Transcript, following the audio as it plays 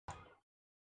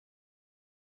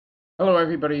Hello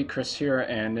everybody, Chris here,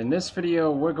 and in this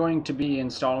video we're going to be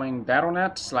installing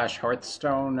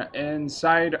Battle.net/Hearthstone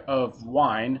inside of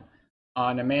Wine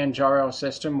on a Manjaro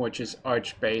system, which is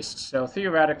Arch based. So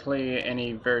theoretically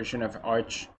any version of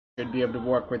Arch should be able to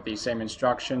work with these same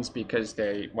instructions because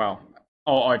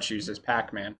all Arch uses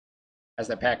pacman as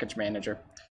the package manager.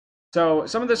 So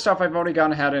some of this stuff I've already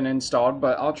gone ahead and installed,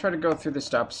 but I'll try to go through the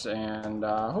steps and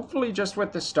hopefully just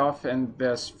with the stuff in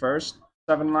this first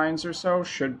 7 lines or so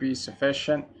should be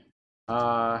sufficient.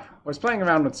 Was playing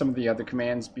around with some of the other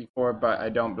commands before, but I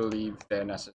don't believe they're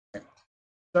necessary.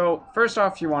 So first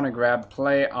off, you want to grab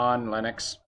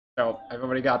playonlinux. So I've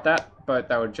already got that, but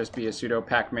that would just be a sudo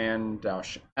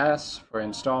pacman-s for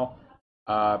install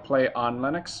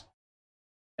playonlinux.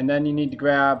 And then you need to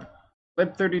grab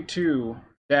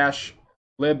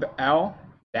lib32-libl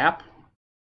dap,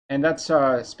 and that's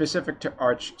specific to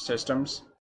Arch systems.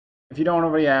 If you don't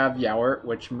already have yaourt,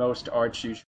 which most Arch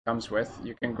usually comes with,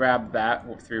 you can grab that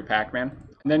through pacman.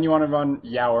 And then you want to run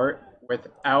yaourt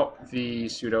without the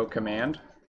sudo command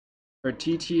for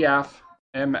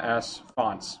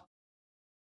ttf-ms-fonts.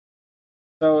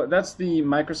 So that's the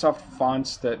Microsoft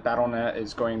fonts that Battle.net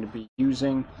is going to be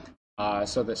using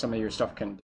so that some of your stuff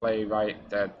can display right,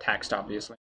 the text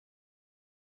obviously.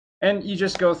 And you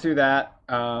just go through that.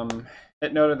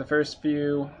 Hit no to the first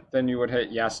few, then you would hit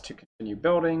yes to continue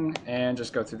building, and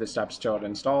just go through the steps till it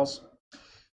installs.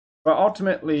 But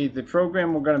ultimately, the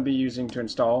program we're going to be using to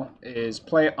install is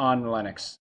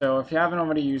playonlinux. So if you haven't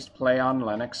already used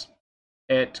playonlinux,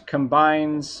 it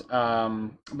combines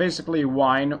basically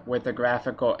Wine with a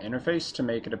graphical interface to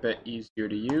make it a bit easier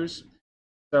to use.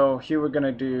 So here we're going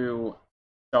to do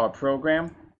install a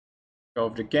program, go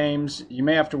over to games. You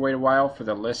may have to wait a while for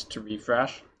the list to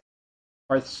refresh.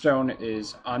 Hearthstone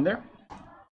is on there. So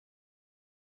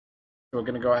we're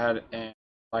going to go ahead and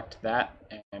select that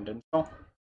and install.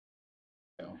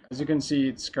 So as you can see,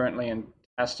 it's currently in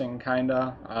testing,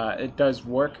 kinda. It does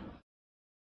work.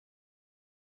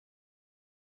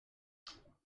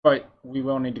 But we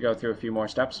will need to go through a few more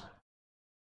steps.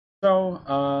 So,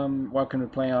 welcome to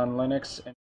playonlinux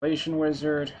installation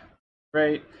wizard.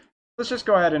 Great. Let's just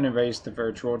go ahead and erase the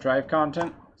virtual drive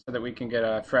content so that we can get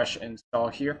a fresh install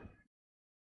here.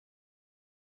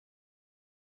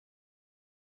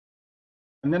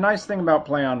 And the nice thing about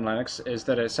playonlinux is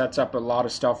that it sets up a lot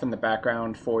of stuff in the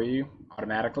background for you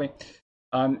automatically.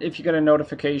 If you get a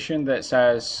notification that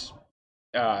says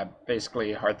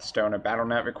basically Hearthstone or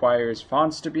Battle.net requires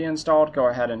fonts to be installed, go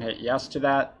ahead and hit yes to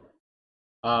that.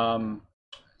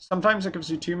 Sometimes it gives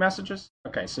you 2 messages.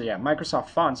 Okay, so yeah, Microsoft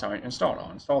fonts aren't installed.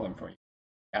 I'll install them for you.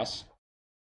 Yes,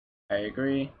 I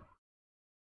agree.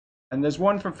 And there's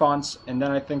one for fonts, and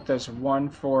then I think there's one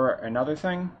for another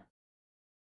thing.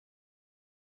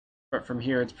 But from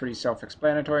here, it's pretty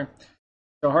self-explanatory.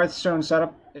 So Hearthstone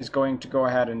setup is going to go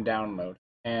ahead and download,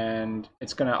 and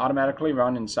it's going to automatically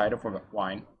run inside of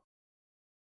Wine.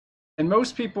 And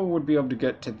most people would be able to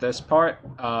get to this part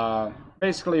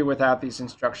basically without these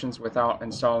instructions, without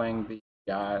installing the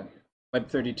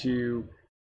lib32,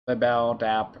 libl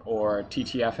dap, or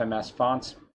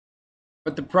ttf-ms-fonts.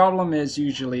 But the problem is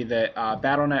usually that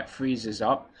Battle.net freezes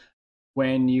up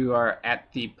when you are at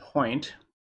the point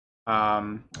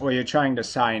where you're trying to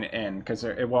sign in, because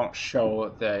it won't show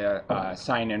the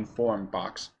sign in form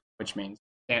box, which means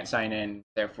you can't sign in,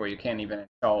 therefore you can't even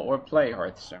install or play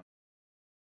Hearthstone.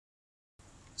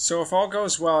 So if all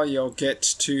goes well, you'll get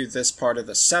to this part of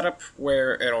the setup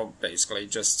where it'll basically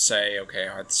just say, okay,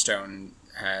 Hearthstone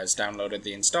has downloaded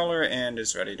the installer and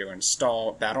is ready to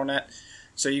install Battle.net.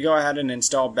 So you go ahead and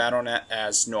install Battle.net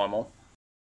as normal.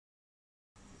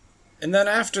 And then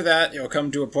after that, you'll come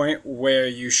to a point where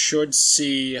you should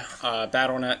see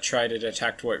Battle.net try to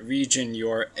detect what region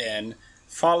you're in,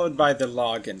 followed by the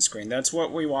login screen. That's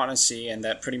what we want to see, and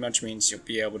that pretty much means you'll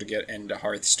be able to get into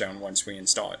Hearthstone once we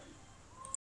install it.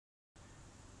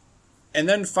 And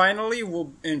then finally,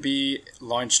 we'll be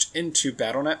launched into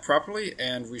Battle.net properly,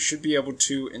 and we should be able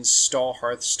to install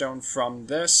Hearthstone from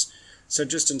this. So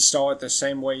just install it the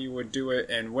same way you would do it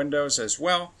in Windows as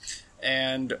well.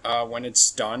 And when it's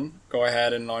done, go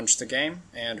ahead and launch the game,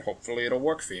 and hopefully it'll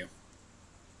work for you.